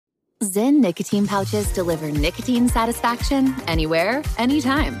Zyn nicotine pouches deliver nicotine satisfaction anywhere,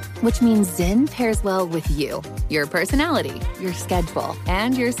 anytime, which means Zyn pairs well with you, your personality, your schedule,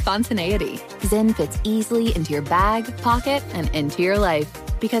 and your spontaneity. Zyn fits easily into your bag, pocket, and into your life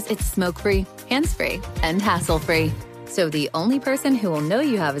because it's smoke-free, hands-free, and hassle-free. So the only person who will know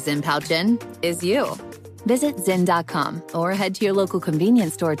you have a Zyn pouch in is you. Visit Zyn.com or head to your local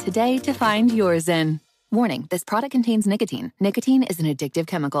convenience store today to find your Zyn. Warning, this product contains nicotine. Nicotine is an addictive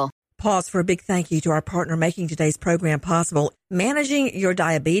chemical. Pause for a big thank you to our partner making today's program possible. Managing your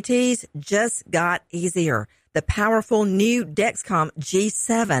diabetes just got easier. The powerful new Dexcom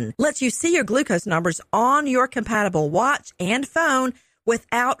G7 lets you see your glucose numbers on your compatible watch and phone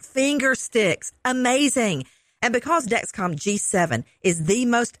without finger sticks. Amazing. And because Dexcom G7 is the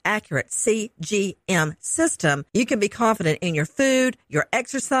most accurate CGM system, you can be confident in your food, your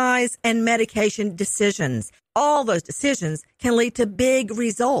exercise, and medication decisions. All those decisions can lead to big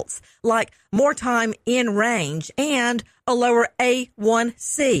results, like more time in range and a lower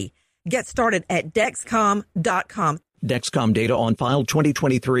A1C. Get started at Dexcom.com. Dexcom data on file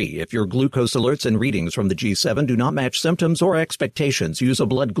 2023. If your glucose alerts and readings from the G7 do not match symptoms or expectations, use a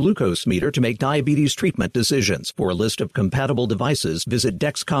blood glucose meter to make diabetes treatment decisions. For a list of compatible devices, visit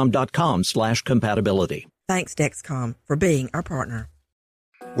Dexcom.com/compatibility. Thanks, Dexcom, for being our partner.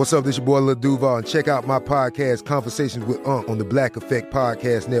 What's up? This your boy Lil Duval, and check out my podcast, Conversations with Unc, on the Black Effect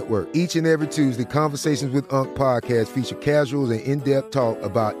Podcast Network. Each and every Tuesday, Conversations with Unc podcast feature casuals and in-depth talk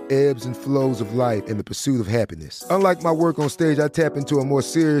about ebbs and flows of life and the pursuit of happiness. Unlike my work on stage, I tap into a more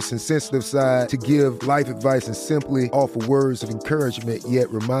serious and sensitive side to give life advice and simply offer words of encouragement, yet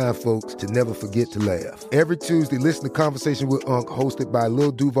remind folks to never forget to laugh. Every Tuesday, listen to Conversations with Unc, hosted by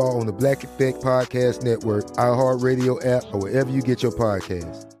Lil Duval on the Black Effect Podcast Network, iHeartRadio app, or wherever you get your podcasts.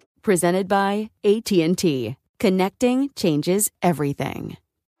 Presented by AT&T. Connecting changes everything.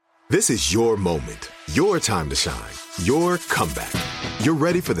 This is your moment, your time to shine, your comeback. You're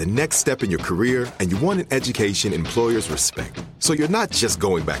ready for the next step in your career, and you want an education employers respect. So you're not just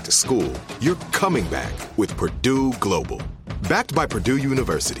going back to school, you're coming back with Purdue Global. Backed by Purdue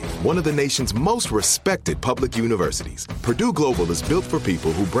University, one of the nation's most respected public universities, Purdue Global is built for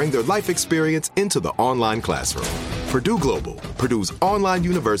people who bring their life experience into the online classroom. Purdue Global, Purdue's online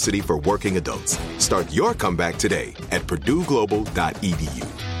university for working adults. Start your comeback today at purdueglobal.edu.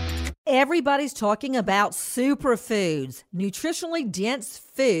 Everybody's talking about superfoods, nutritionally dense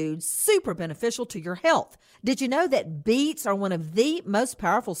foods, super beneficial to your health. Did you know that beets are one of the most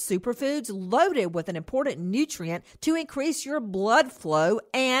powerful superfoods, loaded with an important nutrient to increase your blood flow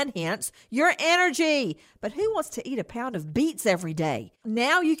and hence your energy? But who wants to eat a pound of beets every day?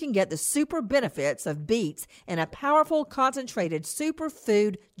 Now you can get the super benefits of beets in a powerful concentrated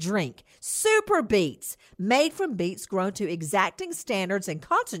superfood drink. Super Beets, made from beets grown to exacting standards and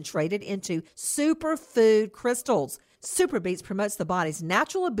concentrated into superfood crystals. Super Beets promotes the body's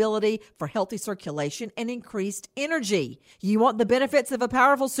natural ability for healthy circulation and increased energy. You want the benefits of a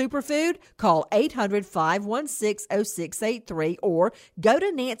powerful superfood? Call 800-516-0683 or go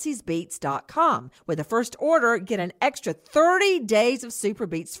to nancysbeets.com. With the first order, get an extra 30 days of Super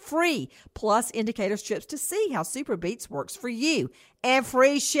Beets free, plus indicator strips to see how Super Beets works for you. And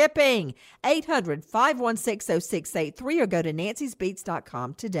free shipping. 800-516-0683 or go to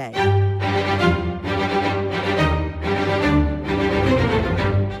nancysbeets.com today.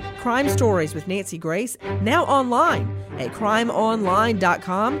 Crime Stories with Nancy Grace, now online at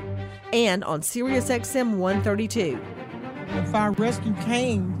crimeonline.com and on SiriusXM 132. The fire rescue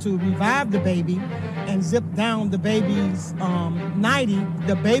came to revive the baby and zip down the baby's nightie.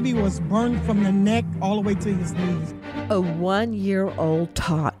 The baby was burned from the neck all the way to his knees. A 1-year-old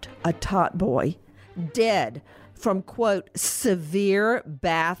a tot boy, dead from, quote, severe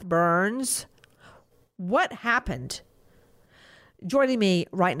bath burns. What happened? Joining me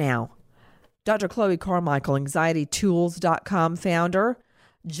right now, Dr. Chloe Carmichael, AnxietyTools.com founder,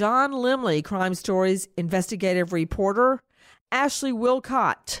 John Limley, Crime Stories investigative reporter, Ashley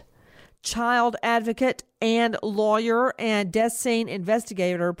Wilcott, child advocate and lawyer, and death scene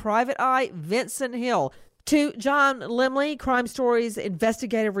investigator, Private Eye Vincent Hill. To John Limley, Crime Stories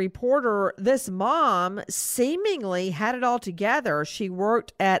investigative reporter, this mom seemingly had it all together. She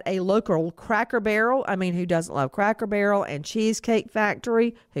worked at a local Cracker Barrel. I mean, who doesn't love Cracker Barrel? And Cheesecake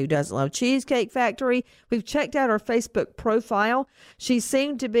Factory. Who doesn't love Cheesecake Factory? We've checked out her Facebook profile. She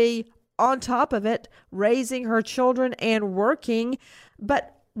seemed to be on top of it, raising her children and working.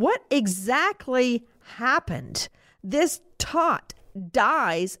 But what exactly happened? This tot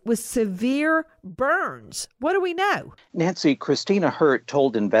dies with severe burns. What do we know? Nancy, Christina Hurt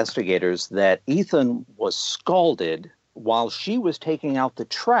told investigators that Ethan was scalded while she was taking out the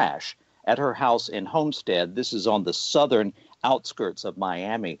trash at her house in Homestead. This is on the southern outskirts of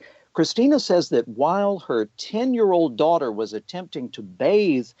Miami. Christina says that while her 10-year-old daughter was attempting to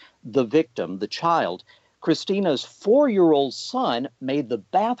bathe the victim, the child, Christina's 4-year-old son made the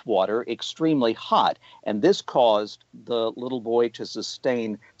bathwater extremely hot, and this caused the little boy to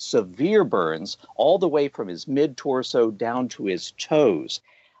sustain severe burns all the way from his mid-torso down to his toes.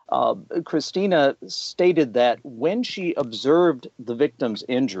 Christina stated that when she observed the victim's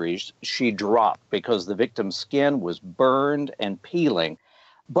injuries, she dropped because the victim's skin was burned and peeling.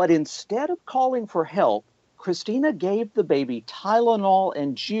 But instead of calling for help, Christina gave the baby Tylenol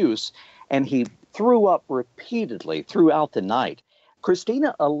and juice, and he threw up repeatedly throughout the night.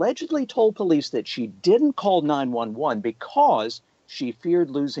 Christina allegedly told police that she didn't call 911 because she feared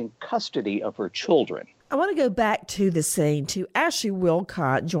losing custody of her children. I want to go back to the scene to Ashley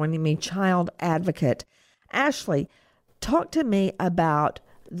Wilcott joining me, child advocate. Ashley, talk to me about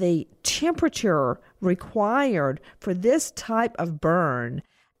the temperature required for this type of burn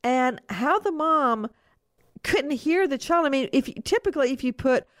and how the mom couldn't hear the child. I mean, if you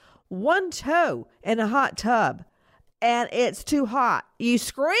put one toe in a hot tub and it's too hot, you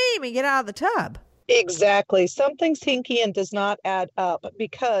scream and get out of the tub. Exactly. Something's hinky and does not add up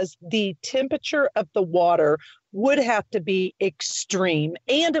because the temperature of the water would have to be extreme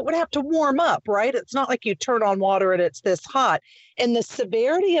and it would have to warm up, right? It's not like you turn on water and it's this hot. And the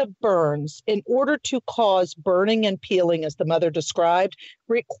severity of burns, in order to cause burning and peeling, as the mother described,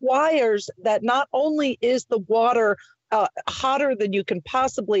 requires that not only is the water hotter than you can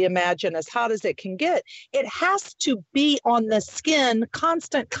possibly imagine, as hot as it can get, it has to be on the skin,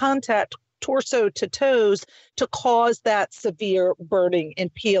 constant contact, torso to toes, to cause that severe burning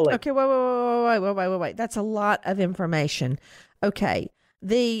and peeling. Okay, wait. That's a lot of information. Okay,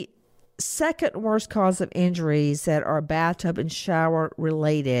 the second worst cause of injuries that are bathtub and shower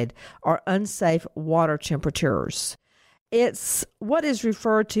related are unsafe water temperatures. It's what is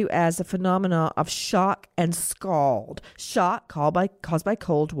referred to as a phenomena of shock and scald. Shock caused by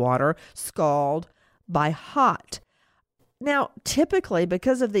cold water, scald by hot. Now, typically,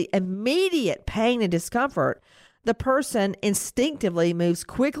 because of the immediate pain and discomfort, the person instinctively moves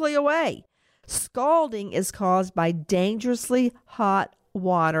quickly away. Scalding is caused by dangerously hot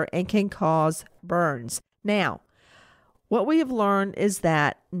water and can cause burns. Now, what we have learned is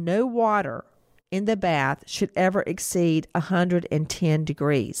that no water in the bath should ever exceed 110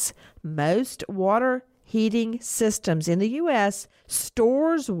 degrees. Most water heating systems in the U.S.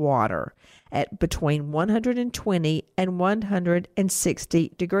 stores water at between 120 and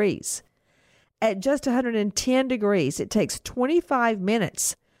 160 degrees. At just 110 degrees, it takes 25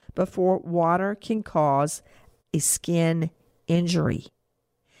 minutes before water can cause a skin injury.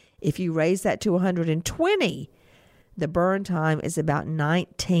 If you raise that to 120, the burn time is about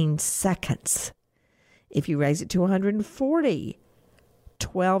 19 seconds. If you raise it to 140,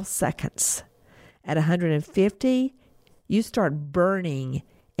 12 seconds. At 150, you start burning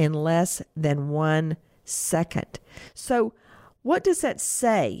in less than 1 second. So what does that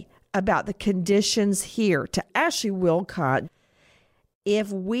say about the conditions here? To Ashley Wilcott,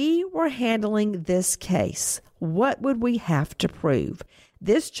 if we were handling this case, what would we have to prove?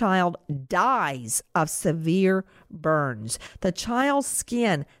 This child dies of severe burns. The child's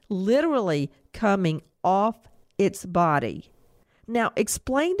skin literally coming off its body. Now,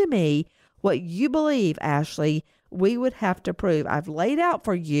 explain to me what you believe, Ashley, we would have to prove. I've laid out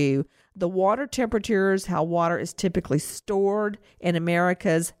for you the water temperatures, how water is typically stored in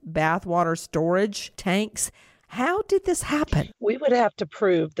America's bathwater storage tanks. How did this happen? We would have to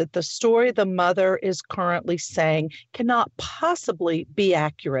prove that the story the mother is currently saying cannot possibly be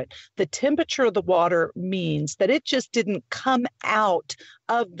accurate. The temperature of the water means that it just didn't come out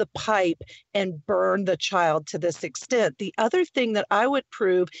of the pipe and burn the child to this extent. The other thing that I would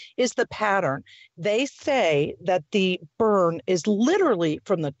prove is the pattern. They say that the burn is literally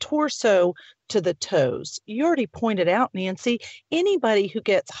from the torso to the toes. You already pointed out, Nancy, anybody who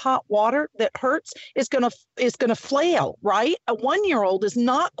gets hot water that hurts is going to flail, right? A 1-year-old is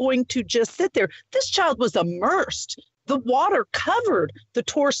not going to just sit there. This child was immersed. The water covered the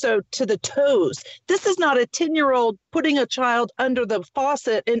torso to the toes. This is not a 10-year-old putting a child under the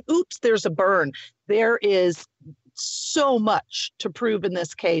faucet and oops, there's a burn. There is so much to prove in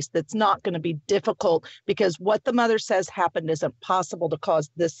this case that's not going to be difficult because what the mother says happened isn't possible to cause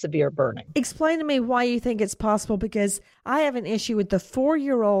this severe burning. Explain to me why you think it's possible, because I have an issue with the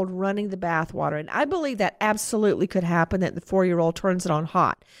 4-year-old running the bathwater, and I believe that absolutely could happen, that the 4-year-old turns it on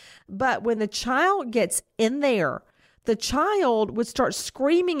hot. But when the child gets in there, the child would start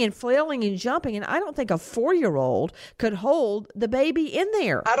screaming and flailing and jumping. And I don't think a 4-year-old could hold the baby in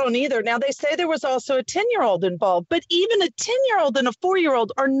there. I don't either. Now, they say there was also a 10-year-old involved, but even a 10-year-old and a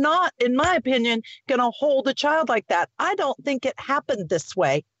 4-year-old are not, in my opinion, going to hold a child like that. I don't think it happened this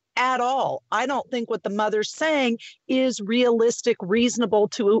way at all. I don't think what the mother's saying is realistic, reasonable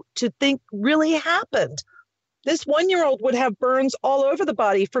to think really happened. This 1-year-old would have burns all over the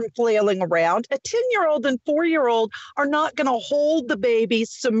body from flailing around. A 10-year-old and 4-year-old are not going to hold the baby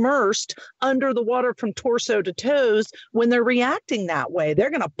submersed under the water from torso to toes when they're reacting that way.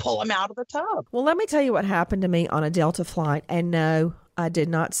 They're going to pull them out of the tub. Well, let me tell you what happened to me on a Delta flight. And no, I did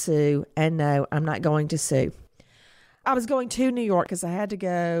not sue. And no, I'm not going to sue. I was going to New York because I had to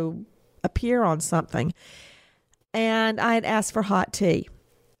go appear on something. And I had asked for hot tea.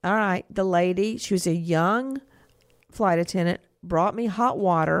 All right. The lady, she was a young flight attendant, brought me hot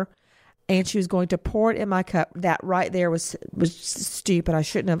water, and she was going to pour it in my cup. That right there was stupid. I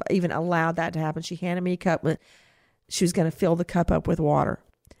shouldn't have even allowed that to happen. She handed me a cup. She was going to fill the cup up with water,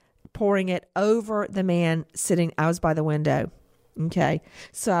 pouring it over the man sitting. I was by the window. Okay.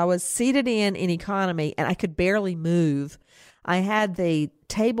 So I was seated in economy, and I could barely move. I had the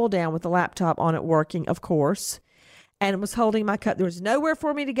table down with the laptop on it working, of course, and was holding my cup. There was nowhere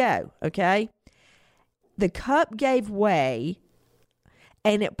for me to go. Okay. The cup gave way,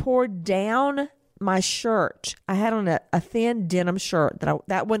 and it poured down my shirt. I had on a thin denim shirt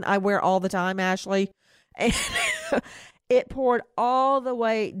that one I wear all the time, Ashley. And it poured all the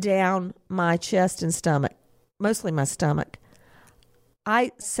way down my chest and stomach, mostly my stomach.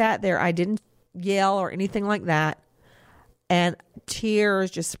 I sat there. I didn't yell or anything like that. And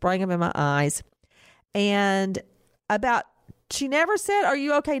tears just sprang up in my eyes. And she never said, "Are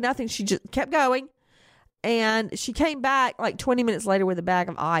you okay?" Nothing. She just kept going. And she came back like 20 minutes later with a bag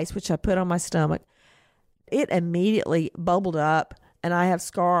of ice, which I put on my stomach. It immediately bubbled up, and I have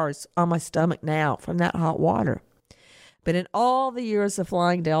scars on my stomach now from that hot water. But in all the years of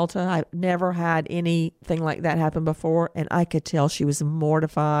flying Delta, I've never had anything like that happen before, and I could tell she was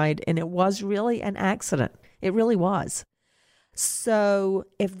mortified, and it was really an accident. It really was. So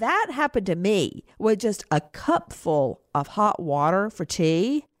if that happened to me with just a cup full of hot water for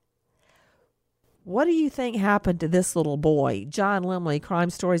tea, what do you think happened to this little boy? John Limley, Crime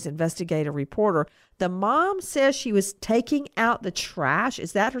Stories investigative reporter. The mom says she was taking out the trash.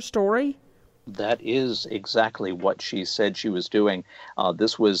 Is that her story? That is exactly what she said she was doing.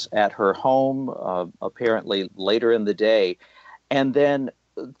 This was at her home, apparently later in the day. And then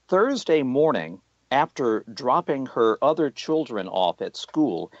Thursday morning, after dropping her other children off at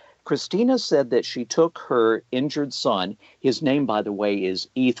school, Christina said that she took her injured son. His name, by the way, is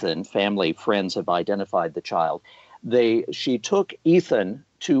Ethan. Family friends have identified the child. She took Ethan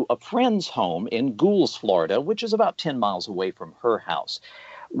to a friend's home in Goulds, Florida, which is about 10 miles away from her house.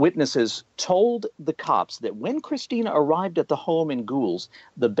 Witnesses told the cops that when Christina arrived at the home in Goulds,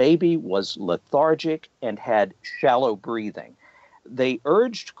 the baby was lethargic and had shallow breathing. They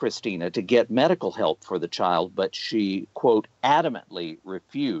urged Christina to get medical help for the child, but she, quote, adamantly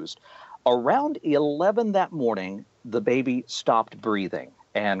refused. Around 11 that morning, the baby stopped breathing,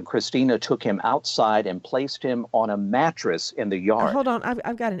 and Christina took him outside and placed him on a mattress in the yard. Hold on.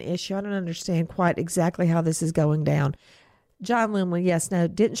 I've got an issue. I don't understand quite exactly how this is going down. John Limley, yes, no.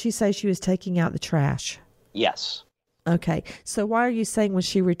 Didn't she say she was taking out the trash? Yes. Okay. So why are you saying when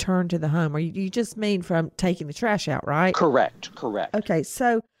she returned to the home? Or you just mean from taking the trash out, right? Correct. Okay.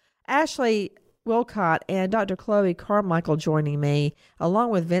 So Ashley Wilcott and Dr. Chloe Carmichael joining me, along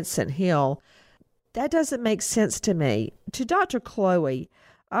with Vincent Hill. That doesn't make sense to me. To Dr. Chloe,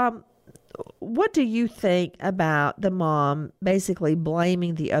 what do you think about the mom basically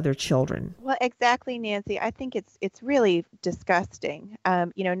blaming the other children? Well, exactly, Nancy. I think it's really disgusting.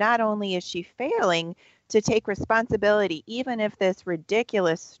 Not only is she failing to take responsibility, even if this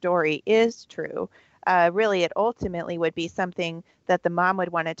ridiculous story is true, really it ultimately would be something that the mom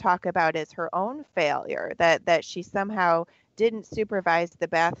would want to talk about as her own failure, that she somehow didn't supervise the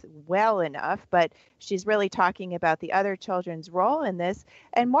bath well enough, but she's really talking about the other children's role in this.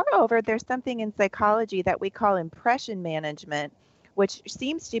 And moreover, there's something in psychology that we call impression management, which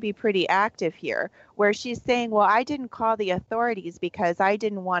seems to be pretty active here, where she's saying, well, I didn't call the authorities because I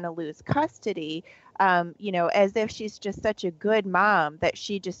didn't want to lose custody, as if she's just such a good mom that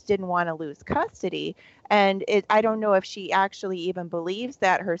she just didn't want to lose custody. And I don't know if she actually even believes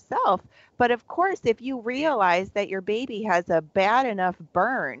that herself. But of course, if you realize that your baby has a bad enough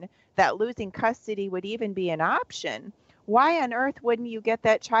burn that losing custody would even be an option, why on earth wouldn't you get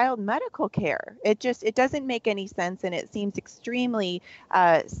that child medical care? It doesn't make any sense, and it seems extremely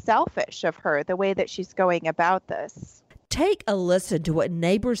selfish of her, the way that she's going about this. Take a listen to what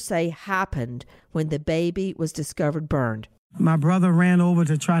neighbors say happened when the baby was discovered burned. My brother ran over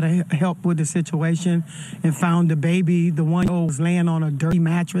to try to help with the situation and found the baby. The 1-year-old was laying on a dirty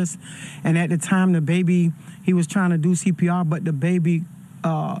mattress. And at the time, the baby, he was trying to do CPR, but the baby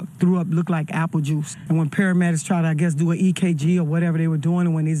threw up, looked like apple juice. And when paramedics tried to, I guess, do an EKG or whatever they were doing,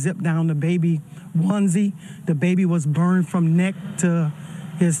 and when they zipped down the baby onesie, the baby was burned from neck to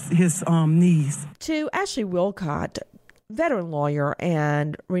his knees. To Ashley Wilcott, veteran lawyer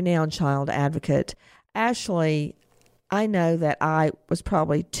and renowned child advocate. Ashley, I know that I was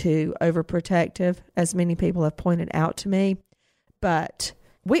probably too overprotective, as many people have pointed out to me, but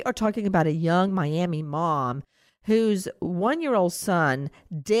we are talking about a young Miami mom whose 1-year-old son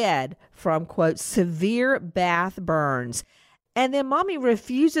dead from, quote, severe bath burns. And then mommy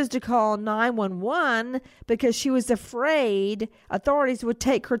refuses to call 911 because she was afraid authorities would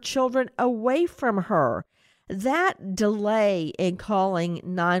take her children away from her. That delay in calling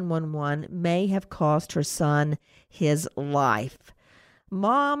 911 may have cost her son his life.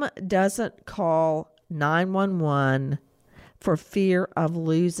 Mom doesn't call 911 for fear of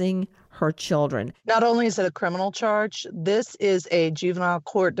losing her children. Not only is it a criminal charge, this is a juvenile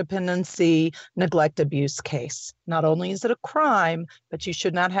court dependency neglect abuse case. Not only is it a crime, but you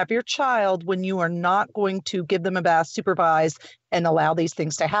should not have your child when you are not going to give them a bath, supervise, and allow these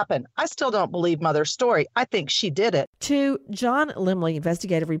things to happen. I still don't believe mother's story. I think she did it. To John Limley,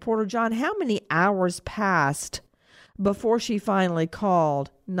 investigative reporter. John, how many hours passed before she finally called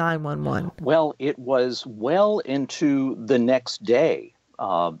 911? Well, it was well into the next day.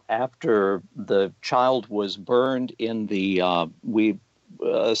 After the child was burned in the, we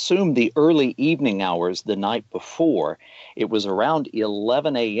assume the early evening hours the night before. It was around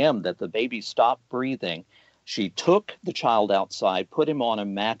 11 a.m. that the baby stopped breathing. She took the child outside, put him on a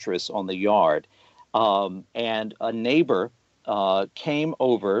mattress on the yard, and a neighbor came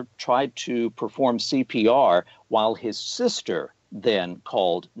over, tried to perform CPR while his sister then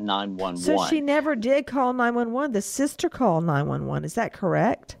called 911. So she never did call 911. The sister called 911. Is that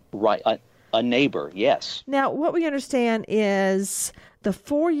correct? Right. A neighbor, yes. Now, what we understand is the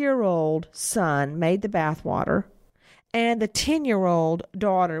 4-year-old son made the bathwater, and the 10-year-old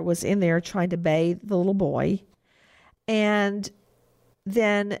daughter was in there trying to bathe the little boy. And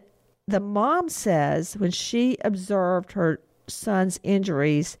then the mom says when she observed her son's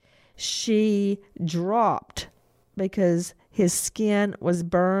injuries, she dropped because his skin was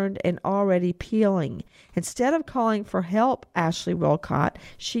burned and already peeling. Instead of calling for help, Ashley Wilcott,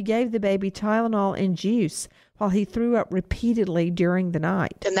 she gave the baby Tylenol and juice while he threw up repeatedly during the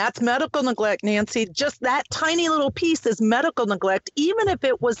night. And that's medical neglect, Nancy. Just that tiny little piece is medical neglect. Even if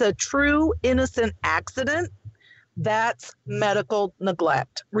it was a true innocent accident, that's medical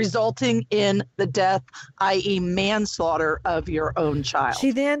neglect, resulting in the death, i.e. manslaughter of your own child.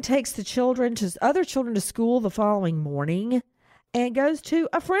 She then takes the other children to school the following morning and goes to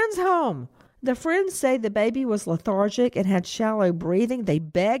a friend's home. The friends say the baby was lethargic and had shallow breathing. They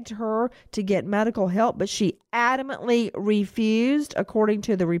begged her to get medical help, but she adamantly refused, according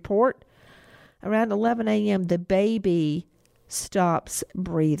to the report. Around 11 a.m., the baby stops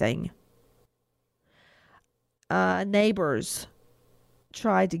breathing. Neighbors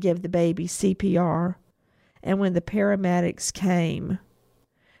tried to give the baby CPR, and when the paramedics came,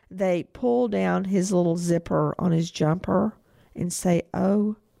 they pulled down his little zipper on his jumper and say,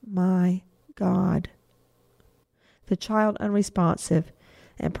 "Oh my God." The child unresponsive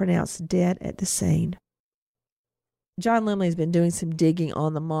and pronounced dead at the scene. John Limley has been doing some digging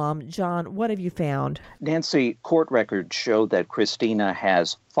on the mom. John, what have you found? Nancy, court records show that Christina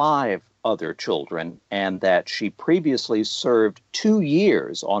has 5 other children and that she previously served 2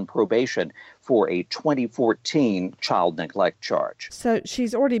 years on probation for a 2014 child neglect charge. So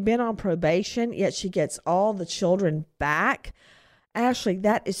she's already been on probation, yet she gets all the children back. Ashley,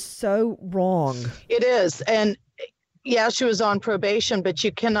 that is so wrong. It is. And yeah, she was on probation, but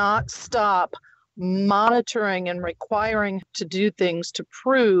you cannot stop monitoring and requiring to do things to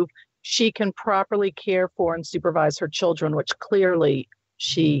prove she can properly care for and supervise her children, which clearly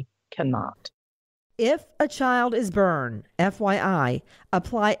she cannot. If a child is burned, FYI,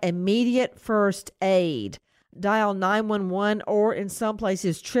 apply immediate first aid. Dial 911 or in some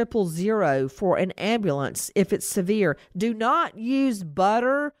places 000 for an ambulance if it's severe. Do not use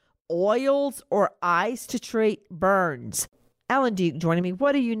butter, oils, or ice to treat burns. Alan Duke joining me.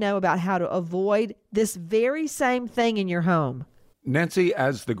 What do you know about how to avoid this very same thing in your home? Nancy,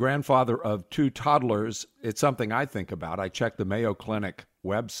 as the grandfather of 2 toddlers, it's something I think about. I check the Mayo Clinic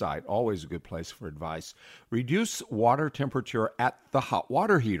website, always a good place for advice. Reduce water temperature at the hot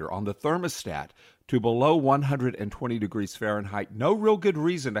water heater on the thermostat to below 120 degrees Fahrenheit. No real good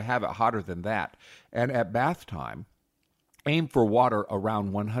reason to have it hotter than that. And at bath time, aim for water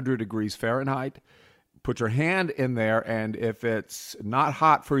around 100 degrees Fahrenheit. Put your hand in there, and if it's not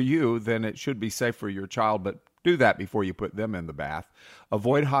hot for you, then it should be safe for your child, but do that before you put them in the bath.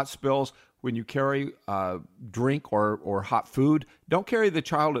 Avoid hot spills. When you carry drink or hot food, don't carry the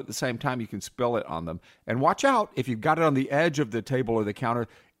child at the same time. You can spill it on them. And watch out, if you've got it on the edge of the table or the counter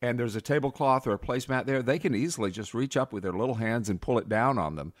and there's a tablecloth or a placemat there, they can easily just reach up with their little hands and pull it down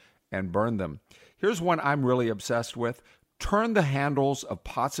on them and burn them. Here's one I'm really obsessed with. Turn the handles of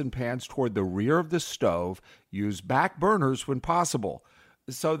pots and pans toward the rear of the stove. Use back burners when possible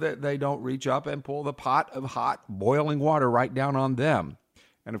so that they don't reach up and pull the pot of hot, boiling water right down on them.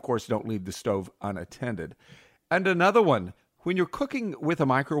 And, of course, don't leave the stove unattended. And another one, when you're cooking with a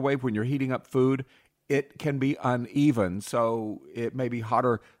microwave, when you're heating up food, it can be uneven, so it may be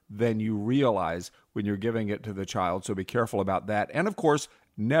hotter than you realize when you're giving it to the child, so be careful about that. And, of course,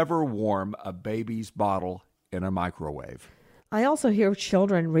 never warm a baby's bottle in a microwave. I also hear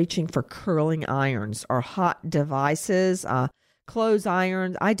children reaching for curling irons or hot devices, clothes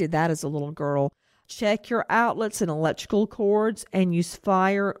irons. I did that as a little girl. Check your outlets and electrical cords and use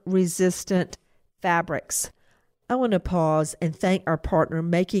fire-resistant fabrics. I want to pause and thank our partner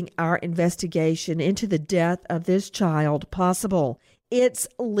making our investigation into the death of this child possible. It's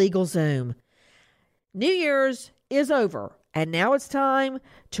LegalZoom. New Year's is over, and now it's time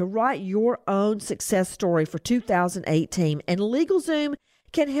to write your own success story for 2018, and LegalZoom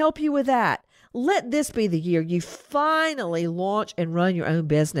can help you with that. Let this be the year you finally launch and run your own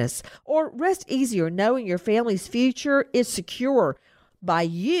business, or rest easier knowing your family's future is secure by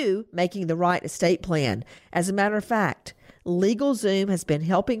you making the right estate plan. As a matter of fact, LegalZoom has been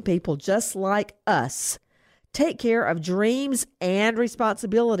helping people just like us take care of dreams and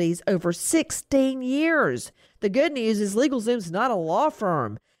responsibilities over 16 years. The good news is LegalZoom's not a law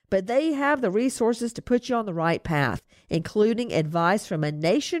firm, but they have the resources to put you on the right path, including advice from a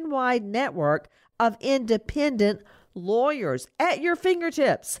nationwide network of independent lawyers at your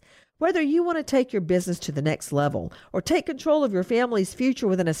fingertips. Whether you want to take your business to the next level or take control of your family's future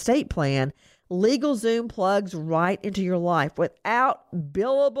with an estate plan, LegalZoom plugs right into your life without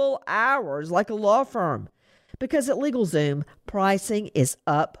billable hours like a law firm. Because at LegalZoom, pricing is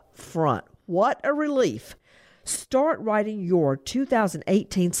up front. What a relief. Start writing your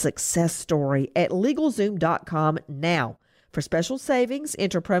 2018 success story at LegalZoom.com now. For special savings,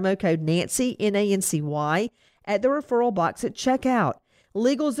 enter promo code Nancy, Nancy, at the referral box at checkout.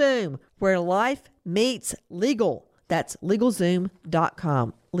 LegalZoom, where life meets legal. That's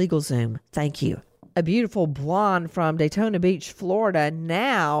LegalZoom.com. LegalZoom, thank you. A beautiful blonde from Daytona Beach, Florida,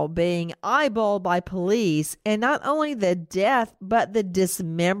 now being eyeballed by police, and not only the death, but the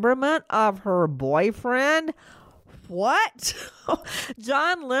dismemberment of her boyfriend. What?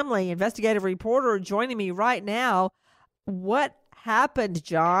 John Limley, investigative reporter, joining me right now. What happened,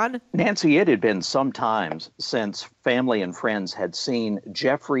 John? Nancy, it had been some time since family and friends had seen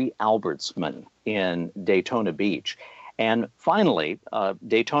Jeffrey Albertsman in Daytona Beach. And finally,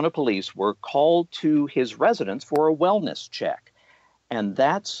 Daytona police were called to his residence for a wellness check. And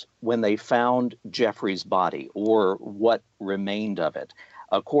that's when they found Jeffrey's body, or what remained of it.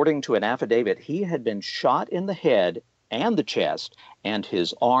 According to an affidavit, he had been shot in the head and the chest, and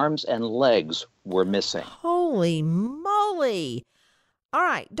his arms and legs were missing. Holy moly. All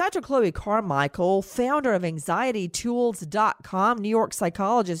right, Dr. Chloe Carmichael, founder of AnxietyTools.com, New York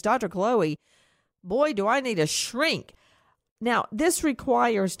psychologist. Dr. Chloe, boy, do I need a shrink. Now, this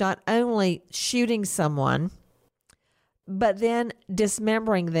requires not only shooting someone, but then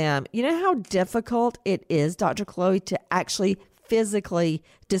dismembering them. You know how difficult it is, Dr. Chloe, to actually physically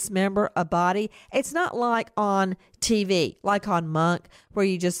dismember a body? It's not like on TV, like on Monk, where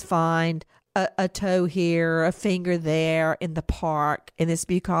you just find a toe here, a finger there in the park in this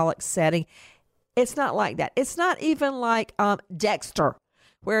bucolic setting. It's not like that. It's not even like Dexter,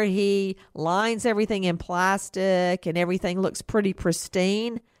 where he lines everything in plastic and everything looks pretty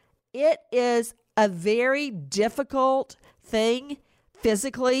pristine. It is a very difficult thing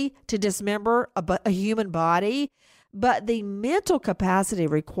physically to dismember a human body, but the mental capacity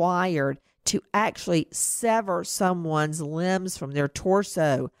required to actually sever someone's limbs from their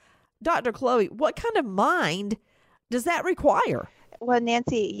torso. Dr. Chloe, what kind of mind does that require? Well,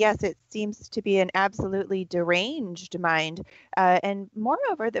 Nancy, yes, it seems to be an absolutely deranged mind. And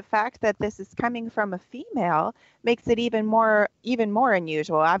moreover, the fact that this is coming from a female makes it even more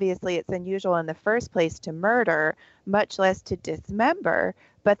unusual. Obviously, it's unusual in the first place to murder, much less to dismember.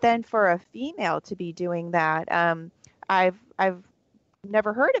 But then for a female to be doing that, I've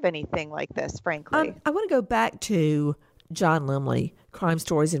never heard of anything like this, frankly. I want to go back to John Lemley, Crime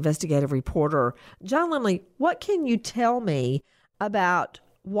Stories investigative reporter. John Lemley, what can you tell me about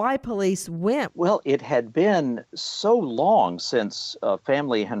why police went? Well, it had been so long since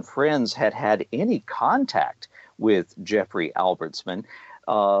family and friends had had any contact with Jeffrey Albertsman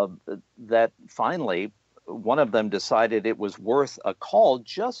that finally one of them decided it was worth a call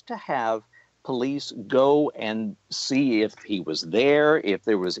just to have police go and see if he was there, if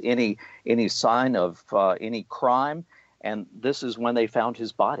there was any sign of any crime. And this is when they found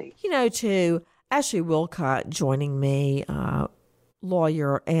his body. You know, to Ashley Wilcott joining me,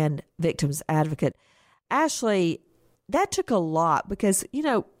 lawyer and victims advocate. Ashley, that took a lot because, you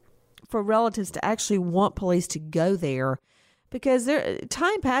know, for relatives to actually want police to go there, because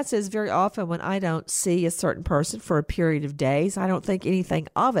time passes very often when I don't see a certain person for a period of days. I don't think anything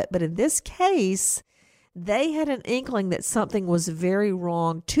of it. But in this case, they had an inkling that something was very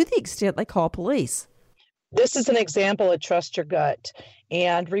wrong to the extent they call police. This is an example of trust your gut.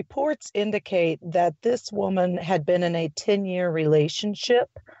 And reports indicate that this woman had been in a 10-year relationship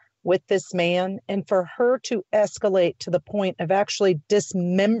with this man. And for her to escalate to the point of actually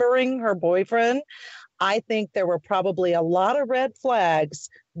dismembering her boyfriend, I think there were probably a lot of red flags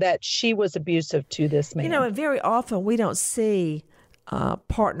that she was abusive to this man. You know, and very often we don't see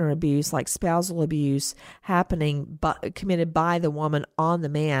partner abuse, like spousal abuse, happening committed by the woman on the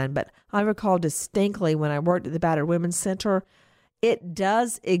man. But I recall distinctly when I worked at the Battered Women's Center, it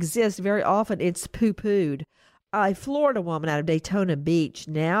does exist. Very often it's poo-pooed. A Florida woman out of Daytona Beach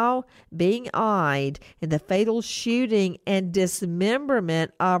now being eyed in the fatal shooting and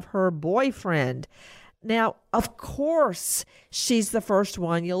dismemberment of her boyfriend. Now, of course, she's the first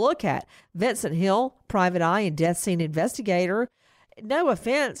one you look at. Vincent Hill, private eye and death scene investigator. No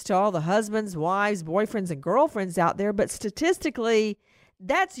offense to all the husbands, wives, boyfriends, and girlfriends out there, but statistically,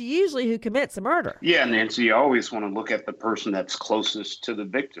 that's usually who commits a murder. Yeah, Nancy, you always want to look at the person that's closest to the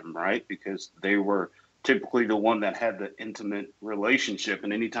victim, right? Because they were typically the one that had the intimate relationship.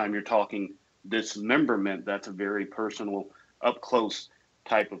 And anytime you're talking dismemberment, that's a very personal, up-close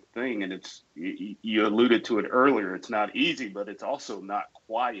type of thing. And it's, you alluded to it earlier, it's not easy, but it's also not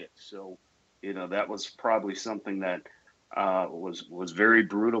quiet. So, you know, that was probably something that was very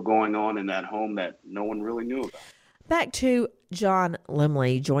brutal going on in that home that no one really knew about. Back to John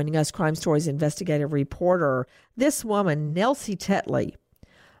Lemley joining us, Crime Stories investigative reporter. This woman, Nelsie Tetley,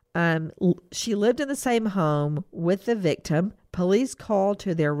 she lived in the same home with the victim. Police called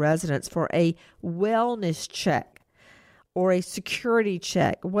to their residence for a wellness check or a security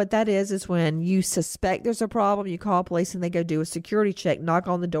check. What that is when you suspect there's a problem, you call police and they go do a security check, knock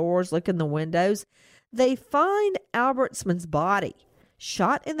on the doors, look in the windows. They find Albertsman's body,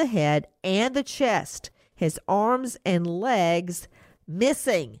 shot in the head and the chest, his arms and legs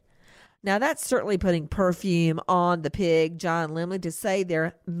missing. Now, that's certainly putting perfume on the pig, John Lemley, to say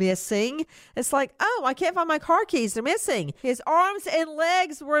they're missing. It's like, oh, I can't find my car keys. They're missing. His arms and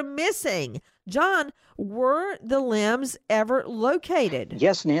legs were missing. John, were the limbs ever located?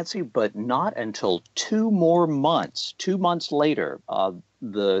 Yes, Nancy, but not until 2 more months. 2 months later,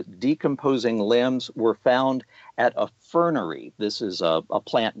 the decomposing limbs were found at a fernery. This is a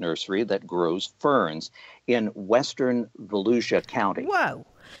plant nursery that grows ferns in western Volusia County. Whoa.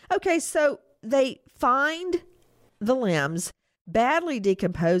 Okay, so they find the limbs badly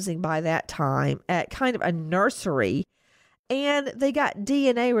decomposing by that time at kind of a nursery, and they got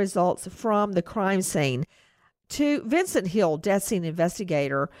DNA results from the crime scene. To Vincent Hill, death scene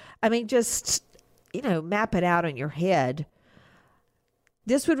investigator, I mean, just, you know, map it out in your head.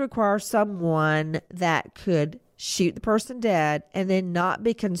 This would require someone that could shoot the person dead and then not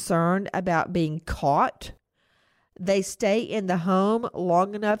be concerned about being caught. They stay in the home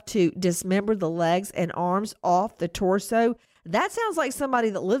long enough to dismember the legs and arms off the torso. That sounds like somebody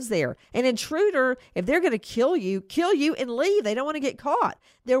that lives there. An intruder, if they're going to kill you and leave. They don't want to get caught.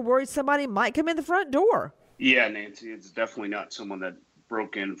 They're worried somebody might come in the front door. Yeah, Nancy, it's definitely not someone that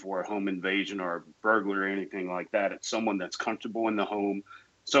broke in for a home invasion or a burglary or anything like that. It's someone that's comfortable in the home,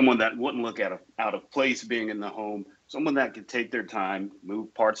 someone that wouldn't look out of place being in the home, someone that could take their time,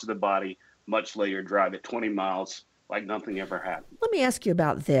 move parts of the body much later, drive it 20 miles like nothing ever happened. Let me ask you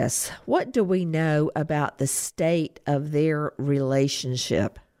about this. What do we know about the state of their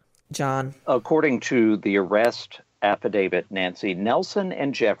relationship, John? According to the arrest affidavit, Nancy, Nelson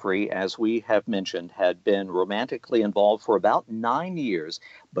and Jeffrey, as we have mentioned, had been romantically involved for about 9 years,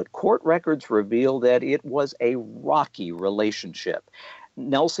 but court records reveal that it was a rocky relationship.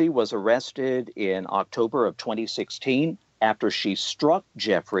 Nelsie was arrested in October of 2016 after she struck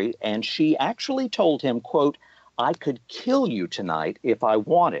Jeffrey, and she actually told him, quote, "I could kill you tonight if I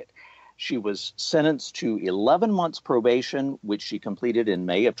wanted." She was sentenced to 11 months probation, which she completed in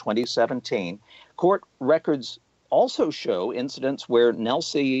May of 2017. Court records also show incidents where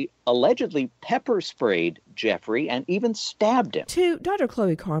Nelsie allegedly pepper sprayed Jeffrey and even stabbed him. To Dr.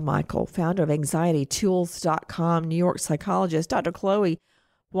 Chloe Carmichael, founder of AnxietyTools.com, New York psychologist. Dr. Chloe,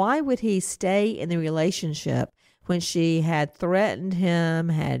 why would he stay in the relationship when she had threatened him,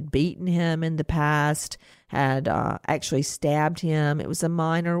 had beaten him in the past, had actually stabbed him? It was a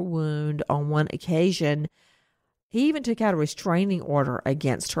minor wound on one occasion. He even took out a restraining order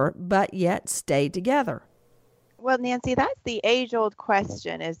against her, but yet stayed together. Well, Nancy, that's the age-old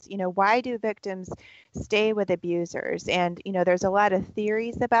question is, why do victims stay with abusers? And, there's a lot of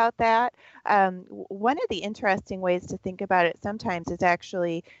theories about that. One of the interesting ways to think about it sometimes is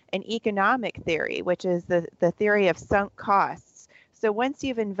actually an economic theory, which is the theory of sunk costs. So once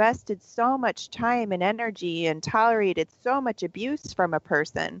you've invested so much time and energy and tolerated so much abuse from a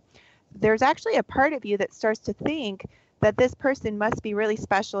person, there's actually a part of you that starts to think that this person must be really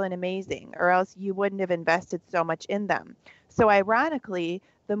special and amazing, or else you wouldn't have invested so much in them. So ironically,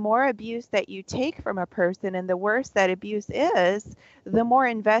 the more abuse that you take from a person and the worse that abuse is, the more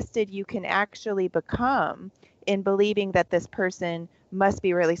invested you can actually become in believing that this person must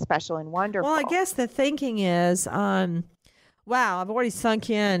be really special and wonderful. Well, I guess the thinking is, wow, I've already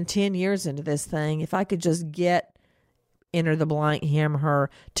sunk in 10 years into this thing. If I could just get, enter the blank, him, her,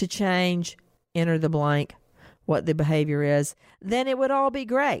 to change, enter the blank, what the behavior is, then it would all be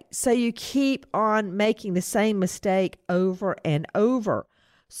great. So you keep on making the same mistake over and over.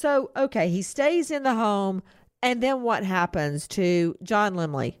 So, okay, he stays in the home, and then what happens to John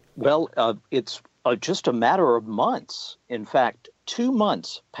Lemley? Well, it's just a matter of months. In fact, 2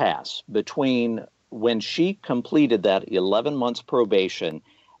 months pass between when she completed that 11 months probation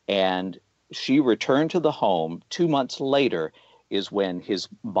and she returned to the home. 2 months later is when his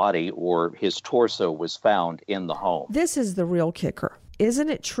body or his torso was found in the home. This is the real kicker. Isn't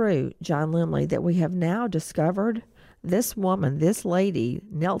it true, John Lemley, that we have now discovered this woman, this lady,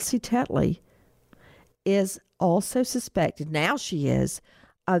 Nelsie Tetley, is also suspected, now she is,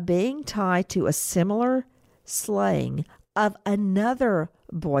 of being tied to a similar slaying of another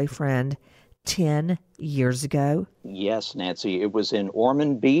boyfriend 10 years ago? Yes, Nancy. It was in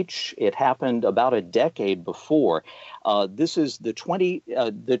Ormond Beach. It happened about a decade before. This is the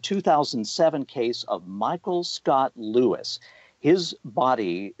 2007 case of Michael Scott Lewis. His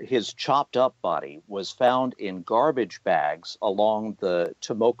body, his chopped up body, was found in garbage bags along the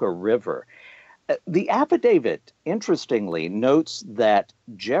Tomoka River. The affidavit, interestingly, notes that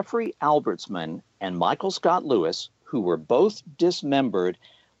Jeffrey Albertsman and Michael Scott Lewis, who were both dismembered,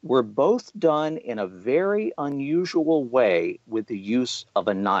 were both done in a very unusual way with the use of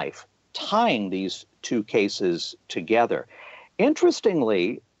a knife, tying these two cases together.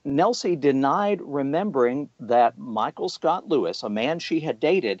 Interestingly, Nelsie denied remembering that Michael Scott Lewis, a man she had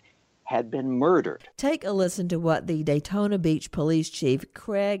dated, had been murdered. Take a listen to what the Daytona Beach Police Chief,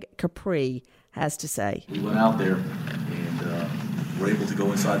 Craig Capri, has to say. We went out there and were able to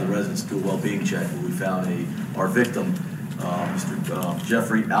go inside the residence, do a well-being check, where we found our victim, Mr.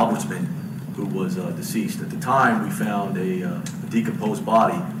 Jeffrey Albertsman, who was deceased. At the time, we found a decomposed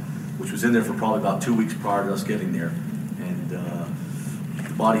body, which was in there for probably about 2 weeks prior to us getting there. And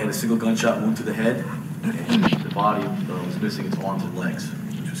the body had a single gunshot wound to the head, and the body was missing its arms and legs,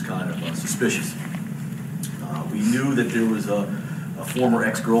 which was kind of suspicious. We knew that there was a former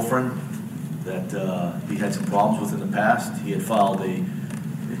ex-girlfriend that he had some problems with in the past. He had filed a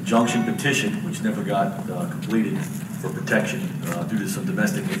injunction petition, which never got completed, for protection due to some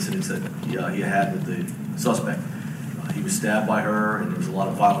domestic incidents that he had with the suspect. He was stabbed by her, and there was a lot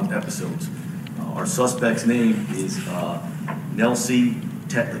of violent episodes. Our suspect's name is Nelsie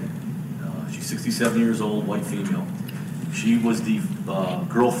Tetley. She's 67 years old, white female. She was the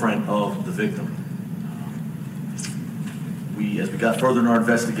girlfriend of the victim. As we got further in our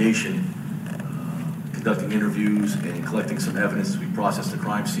investigation, conducting interviews and collecting some evidence as we processed the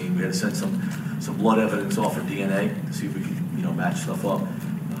crime scene, we had to send some blood evidence off for DNA to see if we could, match stuff up.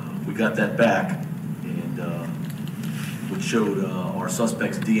 We got that back, and which showed our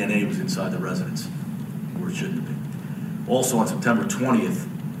suspect's DNA was inside the residence, where it shouldn't have been. Also, on September 20th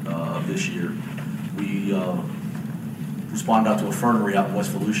of this year, we responded out to a fernery out in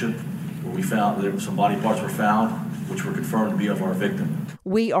West Volusia, where we found some body parts were found. which were confirmed to be of our victim.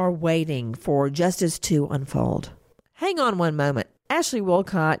 We are waiting for justice to unfold. Hang on one moment. Ashley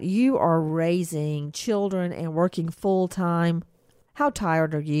Wolcott, you are raising children and working full-time. How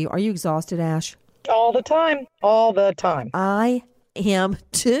tired are you? Are you exhausted, Ash? All the time. All the time. I am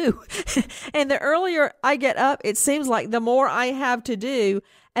too. And the earlier I get up, it seems like the more I have to do.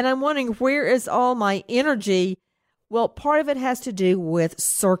 And I'm wondering, where is all my energy? Well, part of it has to do with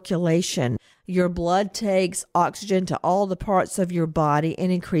circulation. Your blood takes oxygen to all the parts of your body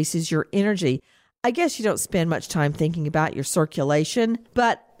and increases your energy. I guess you don't spend much time thinking about your circulation,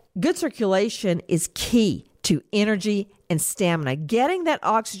 but good circulation is key to energy and stamina, getting that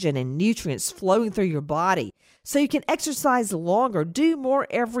oxygen and nutrients flowing through your body so you can exercise longer, do more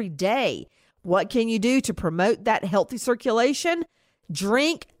every day. What can you do to promote that healthy circulation?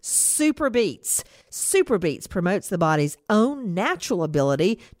 Drink Super Beets. Super Beets promotes the body's own natural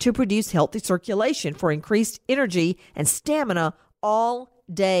ability to produce healthy circulation for increased energy and stamina all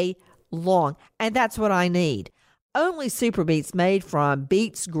day long. And that's what I need. Only Super Beets made from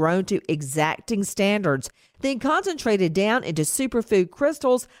beets grown to exacting standards, then concentrated down into superfood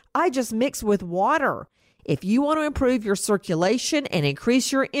crystals I just mix with water. If you want to improve your circulation and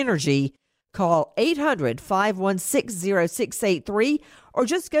increase your energy, call 800-516-0683 or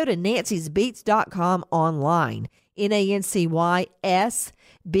just go to nancysbeets.com online.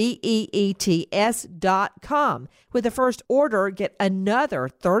 NANCYSBEETS.com. With the first order, get another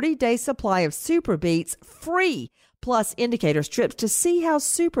 30-day supply of Super Beets free, plus indicator strips to see how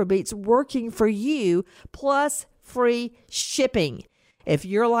Super Beets working for you, plus free shipping. If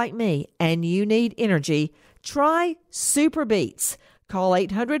you're like me and you need energy, try Super Beets. Call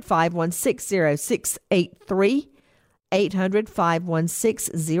 800-516-0683,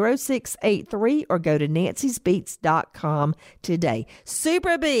 800-516-0683, or go to nancysbeets.com today.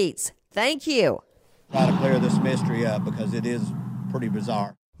 Super Beets, thank you. Try to clear this mystery up because it is pretty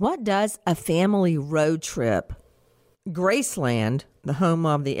bizarre. What does a family road trip, Graceland, the home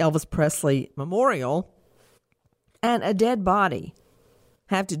of the Elvis Presley Memorial, and a dead body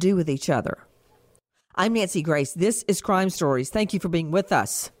have to do with each other? I'm Nancy Grace. This is Crime Stories. Thank you for being with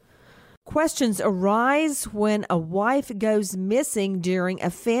us. Questions arise when a wife goes missing during a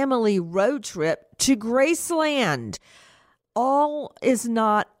family road trip to Graceland. All is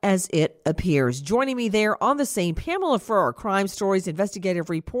not as it appears. Joining me there on the scene, Pamela Furr, Crime Stories investigative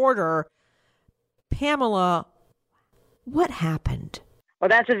reporter. Pamela, what happened? Well,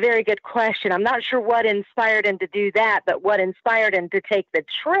 that's a very good question. I'm not sure what inspired him to do that, but what inspired him to take the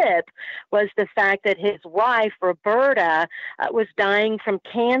trip was the fact that his wife, Roberta, was dying from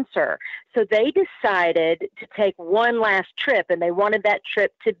cancer. So they decided to take one last trip, and they wanted that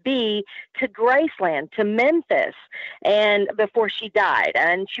trip to be to Graceland, to Memphis, and before she died.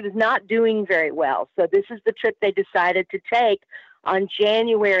 And she was not doing very well. So this is the trip they decided to take. On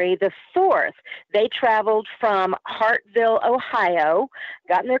January the 4th, they traveled from Hartville, Ohio,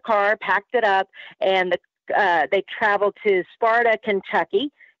 got in their car, packed it up, and they traveled to Sparta,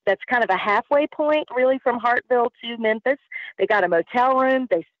 Kentucky. That's kind of a halfway point, really, from Hartville to Memphis. They got a motel room.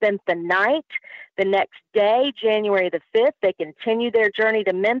 They spent the night. The next day, January the 5th, they continued their journey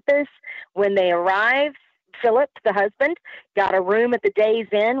to Memphis. When they arrived, Philip, the husband, got a room at the Days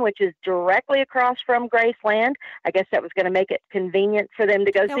Inn, which is directly across from Graceland. I guess that was going to make it convenient for them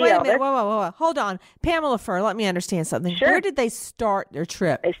to go see wait a Elvis. minute. Whoa. Hold on. Pamela Furr, let me understand something. Sure. Where did they start their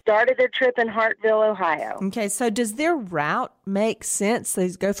trip? They started their trip in Hartville, Ohio. Okay, so does their route make sense? They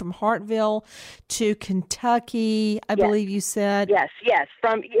go from Hartville to Kentucky, I believe you said? Yes,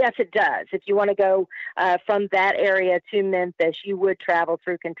 it does. If you want to go from that area to Memphis, you would travel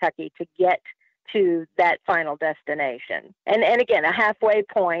through Kentucky to get to that final destination. And again, a halfway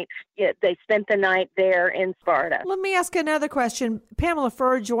point, they spent the night there in Sparta. Let me ask another question. Pamela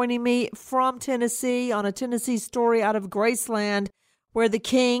Furr joining me from Tennessee on a Tennessee story out of Graceland where the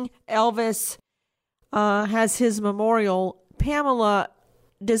King, Elvis, has his memorial. Pamela,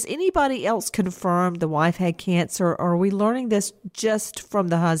 does anybody else confirm the wife had cancer, or are we learning this just from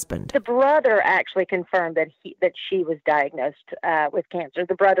the husband? The brother actually confirmed that she was diagnosed with cancer,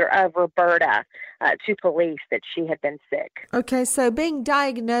 the brother of Roberta, to police, that she had been sick. Okay, so being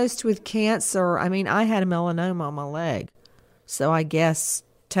diagnosed with cancer, I mean, I had a melanoma on my leg. So I guess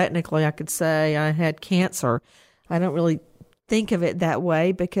technically I could say I had cancer. I don't really think of it that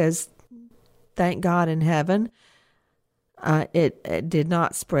way because, thank God in heaven, it did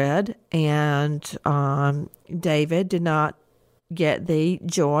not spread, and David did not get the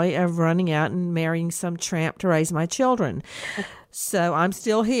joy of running out and marrying some tramp to raise my children. So I'm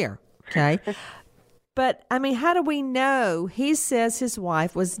still here, okay? But, I mean, how do we know? He says his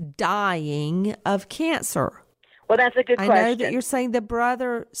wife was dying of cancer. Well, that's a good question. I know that you're saying the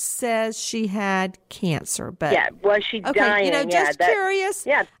brother says she had cancer, but yeah, was she dying? Just curious.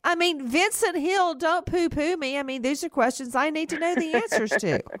 Yeah. I mean, Vincent Hill, don't poo-poo me. I mean, these are questions I need to know the answers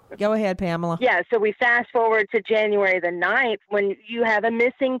to. Go ahead, Pamela. Yeah, so we fast forward to January the 9th when you have a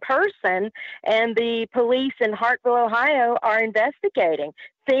missing person, and the police in Hartville, Ohio are investigating.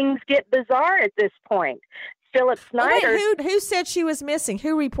 Things get bizarre at this point. Philip Snyder. Who said she was missing?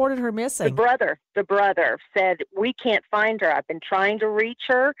 Who reported her missing? The brother said, we can't find her. I've been trying to reach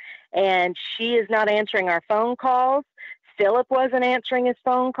her, and she is not answering our phone calls. Philip wasn't answering his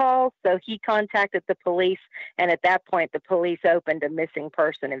phone calls, so he contacted the police, and at that point, the police opened a missing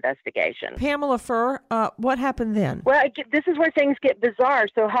person investigation. Pamela Furr, what happened then? Well, this is where things get bizarre.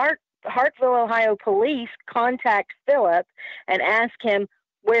 So Hartville, Ohio police contact Philip and ask him,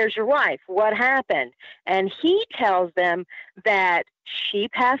 where's your wife? What happened? And he tells them that she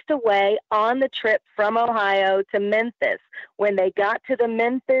passed away on the trip from Ohio to Memphis. When they got to the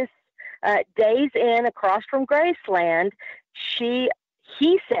Memphis Days Inn across from Graceland, he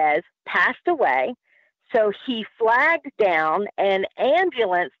says, passed away. So he flagged down an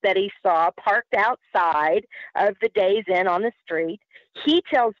ambulance that he saw parked outside of the Days Inn on the street. He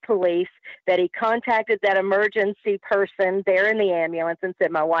tells police that he contacted that emergency person there in the ambulance and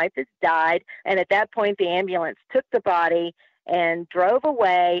said, my wife has died. And at that point, the ambulance took the body and drove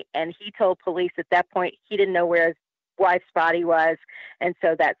away. And he told police at that point he didn't know where his wife's body was. And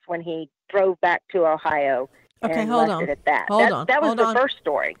so that's when he drove back to Ohio and left it at that. That was the first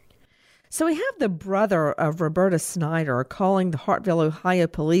story. So we have the brother of Roberta Snyder calling the Hartville, Ohio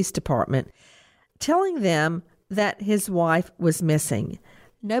Police Department, telling them that his wife was missing.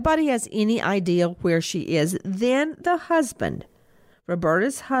 Nobody has any idea where she is. Then the husband,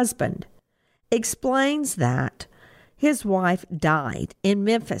 Roberta's husband, explains that his wife died in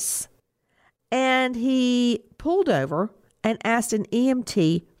Memphis. And he pulled over and asked an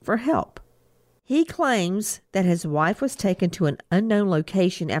EMT for help. He claims that his wife was taken to an unknown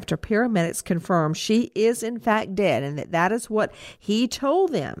location after paramedics confirmed she is in fact dead, and that is what he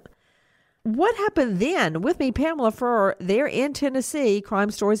told them. What happened then? With me, Pamela Furr, there in Tennessee,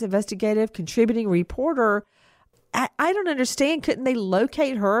 Crime Stories investigative contributing reporter. I don't understand. Couldn't they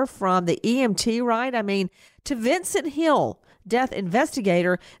locate her from the EMT ride? I mean, to Vincent Hill, death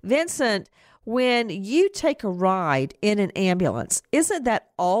investigator. Vincent, when you take a ride in an ambulance, isn't that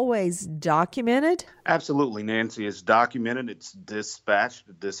always documented? Absolutely, Nancy. It's documented. It's dispatched.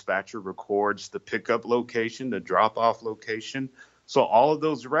 The dispatcher records the pickup location, the drop-off location. So all of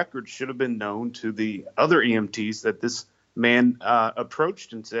those records should have been known to the other EMTs that this man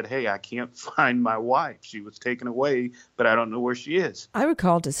approached and said, hey, I can't find my wife. She was taken away, but I don't know where she is. I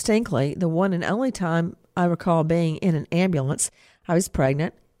recall distinctly the one and only time I recall being in an ambulance. I was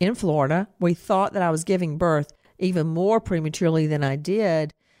pregnant in Florida. We thought that I was giving birth even more prematurely than I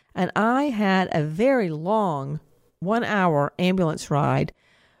did. And I had a very long 1-hour ambulance ride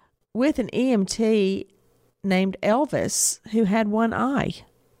with an EMT named Elvis who had one eye.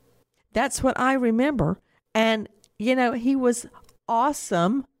 That's what I remember. And, you know, he was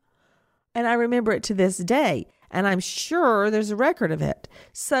awesome. And I remember it to this day. And I'm sure there's a record of it.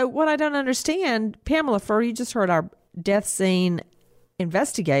 So what I don't understand, Pamela Furr, you just heard our death scene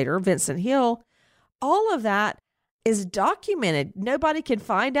investigator, Vincent Hill. All of that is documented. Nobody can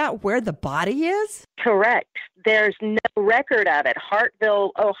find out where the body is? Correct. There's no record of it. Hartville,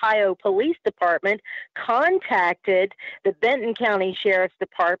 Ohio Police Department contacted the Benton County Sheriff's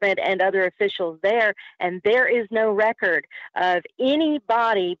Department and other officials there, and there is no record of any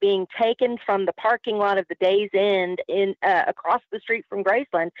body being taken from the parking lot of the Days Inn in across the street from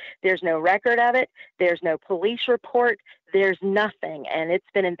Graceland. There's no record of it. There's no police report. There's nothing, and it's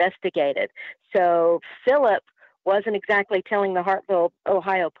been investigated. So Philip wasn't exactly telling the Hartville,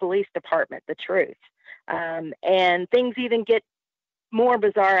 Ohio Police Department the truth. And things even get more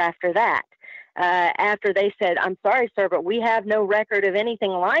bizarre after that. After they said, I'm sorry, sir, but we have no record of anything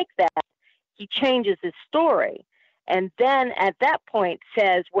like that, he changes his story. And then at that point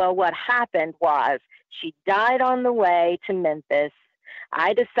says, well, what happened was she died on the way to Memphis.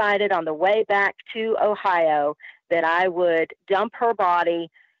 I decided on the way back to Ohio that I would dump her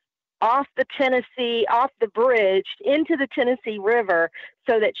body off the bridge into the Tennessee River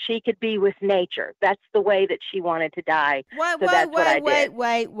so that she could be with nature. That's the way that she wanted to die.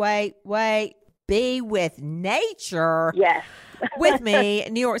 Wait. Be with nature? Yes. With me,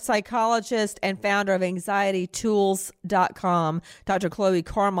 New York psychologist and founder of AnxietyTools.com, Dr. Chloe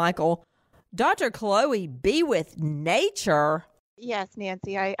Carmichael. Dr. Chloe, be with nature? Yes,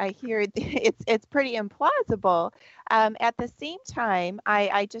 Nancy, I hear it's pretty implausible. At the same time,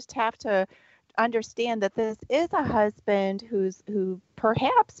 I just have to understand that this is a husband who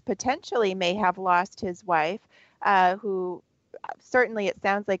perhaps potentially may have lost his wife, who certainly it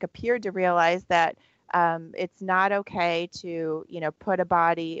sounds like appeared to realize that it's not okay to, put a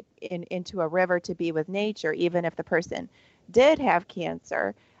body into a river to be with nature, even if the person did have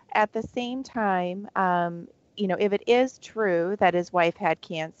cancer. At the same time, if it is true that his wife had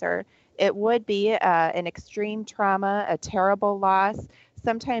cancer, it would be an extreme trauma, a terrible loss.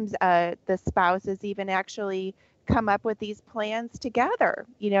 Sometimes the spouses even actually come up with these plans together,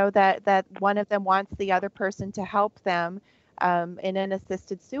 that one of them wants the other person to help them in an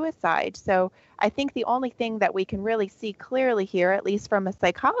assisted suicide. So I think the only thing that we can really see clearly here, at least from a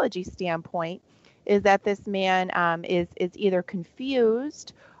psychology standpoint, is that this man is either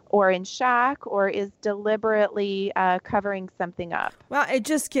confused or in shock or is deliberately covering something up. Well, it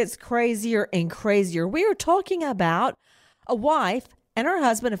just gets crazier and crazier. We are talking about a wife and her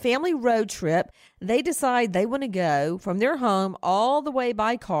husband, a family road trip. They decide they want to go from their home all the way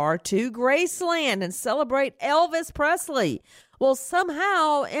by car to Graceland and celebrate Elvis Presley. Well,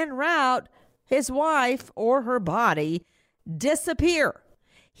 somehow en route, his wife or her body disappear.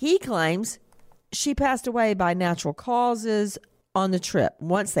 He claims she passed away by natural causes on the trip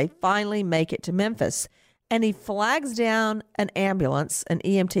once they finally make it to Memphis. And he flags down an ambulance, an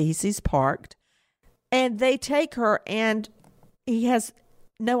EMT he sees parked, and they take her, and he has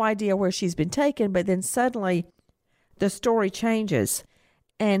no idea where she's been taken. But then suddenly the story changes,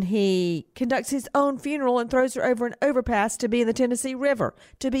 and he conducts his own funeral and throws her over an overpass to be in the Tennessee River,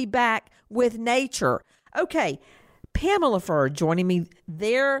 to be back with nature. Okay, Pamela Ferd joining me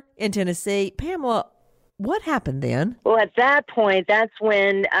there in Tennessee. Pamela, what happened then? Well, at that point, that's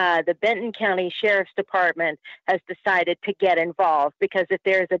when the Benton County Sheriff's Department has decided to get involved, because if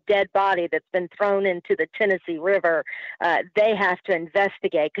there's a dead body that's been thrown into the Tennessee River, they have to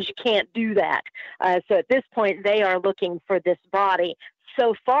investigate, because you can't do that. So at this point, they are looking for this body.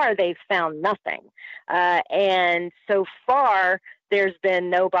 So far, they've found nothing. And so far, there's been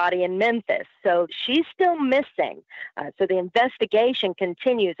nobody in Memphis. So she's still missing. So the investigation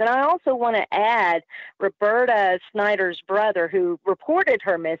continues. And I also want to add, Roberta Snyder's brother, who reported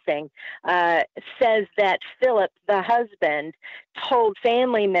her missing, says that Philip, the husband, told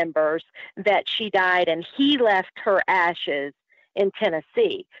family members that she died and he left her ashes in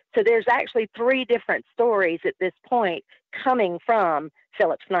Tennessee. So there's actually 3 different stories at this point coming from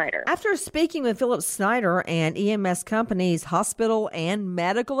Philip Snyder. After speaking with Philip Snyder and EMS companies, hospital and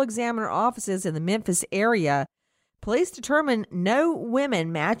medical examiner offices in the Memphis area, police determined no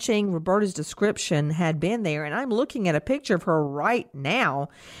women matching Roberta's description had been there. And I'm looking at a picture of her right now.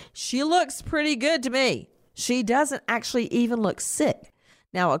 She looks pretty good to me. She doesn't actually even look sick.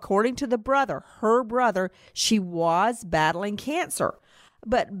 Now, according to the brother, her brother, she was battling cancer.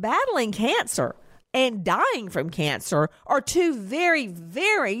 But battling cancer and dying from cancer are 2 very,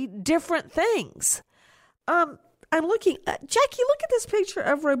 very different things. I'm looking, Jackie, look at this picture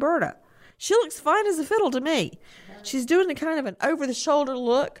of Roberta. She looks fine as a fiddle to me. She's doing a kind of an over-the-shoulder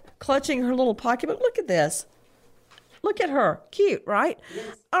look, clutching her little pocketbook. Look at this. Look at her. Cute, right?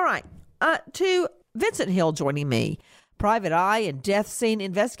 Yes. All right. To Vincent Hill joining me. Private eye and death scene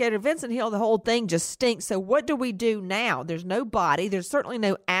investigator Vincent Hill. The whole thing just stinks. So what do we do now? There's no body. There's certainly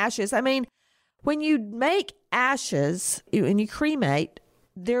no ashes. I mean, when you make ashes and you cremate,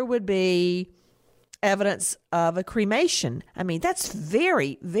 there would be evidence of a cremation. I mean, that's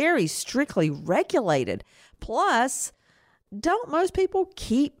very, very strictly regulated. Plus, don't most people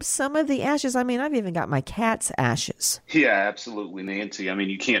keep some of the ashes? I mean, I've even got my cat's ashes. Yeah, absolutely, Nancy. I mean,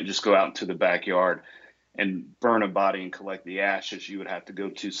 you can't just go out into the backyard and burn a body and collect the ashes. You would have to go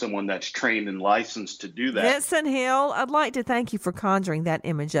to someone that's trained and licensed to do that. Vincent Hill, I'd like to thank you for conjuring that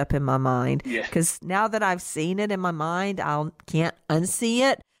image up in my mind. Yeah. Because now that I've seen it in my mind, I can't unsee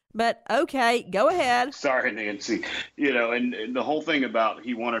it. But okay, go ahead. Sorry, Nancy. And the whole thing about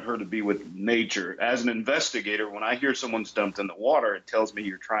he wanted her to be with nature. As an investigator, when I hear someone's dumped in the water, it tells me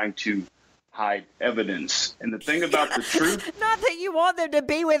you're trying to hide evidence. And the thing about the truth... Not that you want them to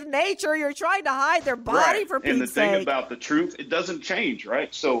be with nature. You're trying to hide their body, for Pete's sake. And the thing about the truth, it doesn't change,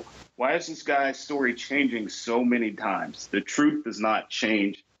 right? So why is this guy's story changing so many times? The truth does not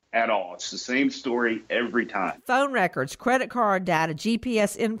change at all. It's the same story every time. Phone records, credit card data,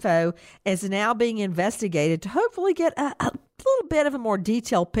 GPS info is now being investigated to hopefully get a little bit of a more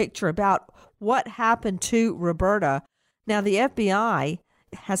detailed picture about what happened to Roberta. Now, the FBI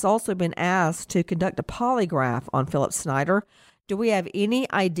has also been asked to conduct a polygraph on Philip Snyder. Do we have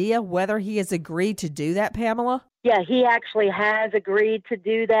any idea whether he has agreed to do that, Pamela? Yeah, he actually has agreed to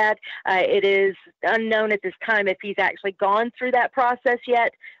do that. It is unknown at this time if he's actually gone through that process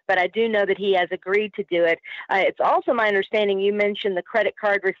yet, but I do know that he has agreed to do it. It's also my understanding, you mentioned the credit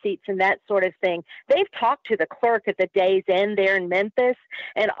card receipts and that sort of thing. They've talked to the clerk at the Days Inn there in Memphis,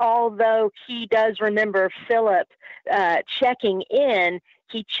 and although he does remember Philip checking in,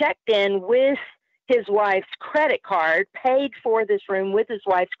 he checked in with his wife's credit card, paid for this room with his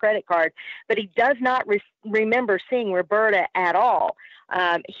wife's credit card, but he does not remember seeing Roberta at all.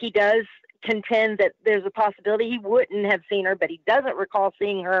 He does contend that there's a possibility he wouldn't have seen her, but he doesn't recall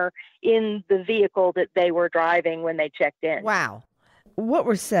seeing her in the vehicle that they were driving when they checked in. Wow. What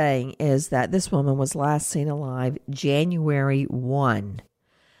we're saying is that this woman was last seen alive January 1.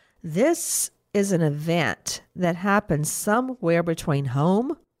 This is an event that happened somewhere between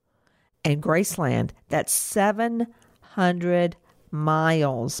home and Graceland. That's 700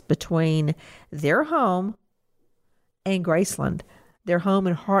 miles between their home and Graceland. Their home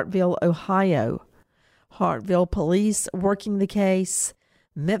in Hartville, Ohio. Hartville police working the case.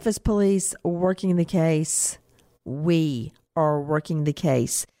 Memphis police working the case. We are working the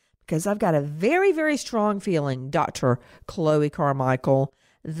case because I've got a very, very strong feeling, Dr. Chloe Carmichael,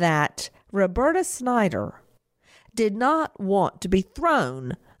 that Roberta Snyder did not want to be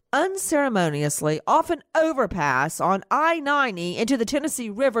thrown unceremoniously off an overpass on I-90 into the Tennessee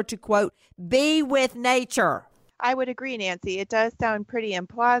River to, quote, be with nature. I would agree, Nancy. It does sound pretty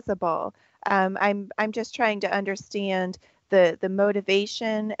implausible. I'm just trying to understand the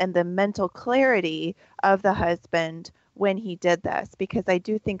motivation and the mental clarity of the husband when he did this, because I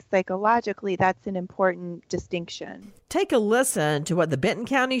do think psychologically that's an important distinction. Take a listen to what the Benton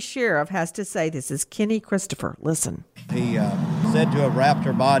County Sheriff has to say. This is Kenny Christopher. Listen. He said to have wrapped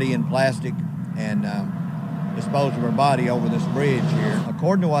her body in plastic and disposed of her body over this bridge here.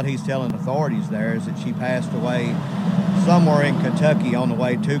 According to what he's telling authorities there is that she passed away somewhere in Kentucky on the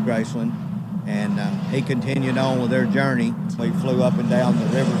way to Graceland, and he continued on with their journey. We flew up and down the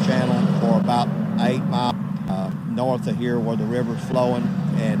river channel for about 8 miles north of here where the river's flowing,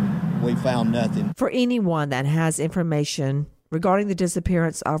 and we found nothing. For anyone that has information regarding the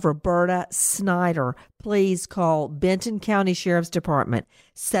disappearance of Roberta Snyder, please call Benton County Sheriff's Department,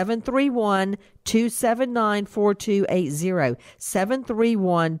 731-279-4280,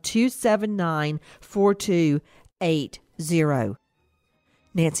 731-279-4280.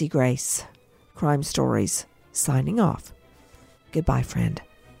 Nancy Grace, Crime Stories, signing off. Goodbye, friend.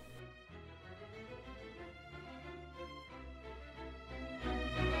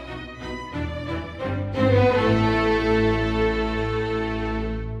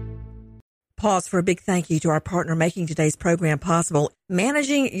 Pause for a big thank you to our partner making today's program possible.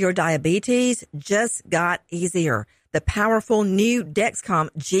 Managing your diabetes just got easier. The powerful new Dexcom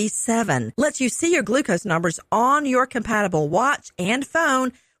G7 lets you see your glucose numbers on your compatible watch and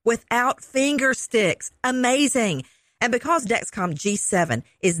phone without finger sticks. Amazing. And because Dexcom G7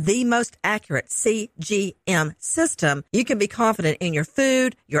 is the most accurate CGM system, you can be confident in your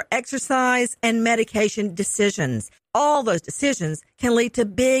food, your exercise, and medication decisions. All those decisions can lead to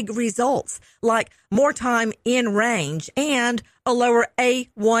big results, like more time in range and a lower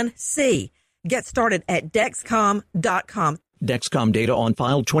A1C. Get started at Dexcom.com. Dexcom data on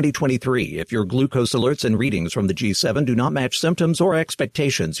file 2023. If your glucose alerts and readings from the G7 do not match symptoms or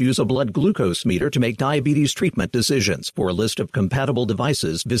expectations, use a blood glucose meter to make diabetes treatment decisions. For a list of compatible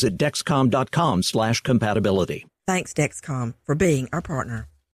devices, visit Dexcom.com/compatibility. Thanks, Dexcom, for being our partner.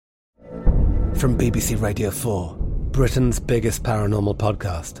 From BBC Radio 4, Britain's biggest paranormal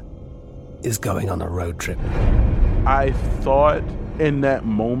podcast is going on a road trip. I thought in that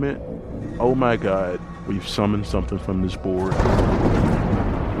moment, oh my God, we've summoned something from this board.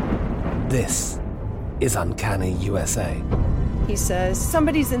 This is Uncanny USA. He says,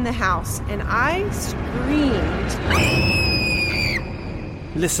 somebody's in the house, and I screamed.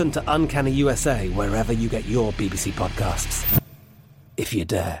 Listen to Uncanny USA wherever you get your BBC podcasts, if you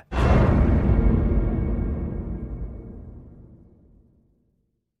dare.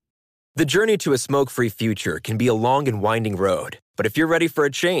 The journey to a smoke-free future can be a long and winding road. But if you're ready for a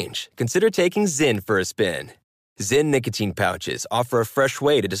change, consider taking Zyn for a spin. Zyn nicotine pouches offer a fresh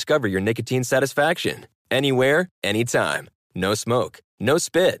way to discover your nicotine satisfaction. Anywhere, anytime. No smoke, no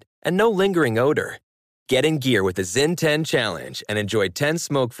spit, and no lingering odor. Get in gear with the Zyn 10 Challenge and enjoy 10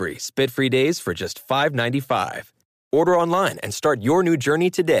 smoke-free, spit-free days for just $5.95. Order online and start your new journey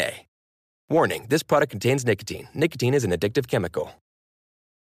today. Warning, this product contains nicotine. Nicotine is an addictive chemical.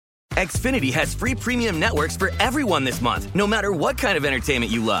 Xfinity has free premium networks for everyone this month, no matter what kind of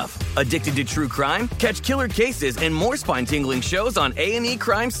entertainment you love. Addicted to true crime? Catch killer cases and more spine-tingling shows on A&E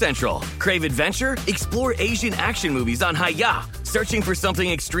Crime Central. Crave adventure? Explore Asian action movies on Hi-Ya. Searching for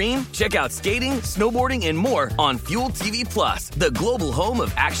something extreme? Check out skating, snowboarding, and more on Fuel TV Plus, the global home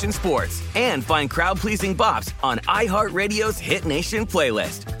of action sports. And find crowd-pleasing bops on iHeartRadio's Hit Nation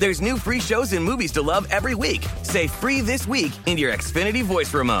playlist. There's new free shows and movies to love every week. Say free this week in your Xfinity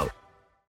voice remote.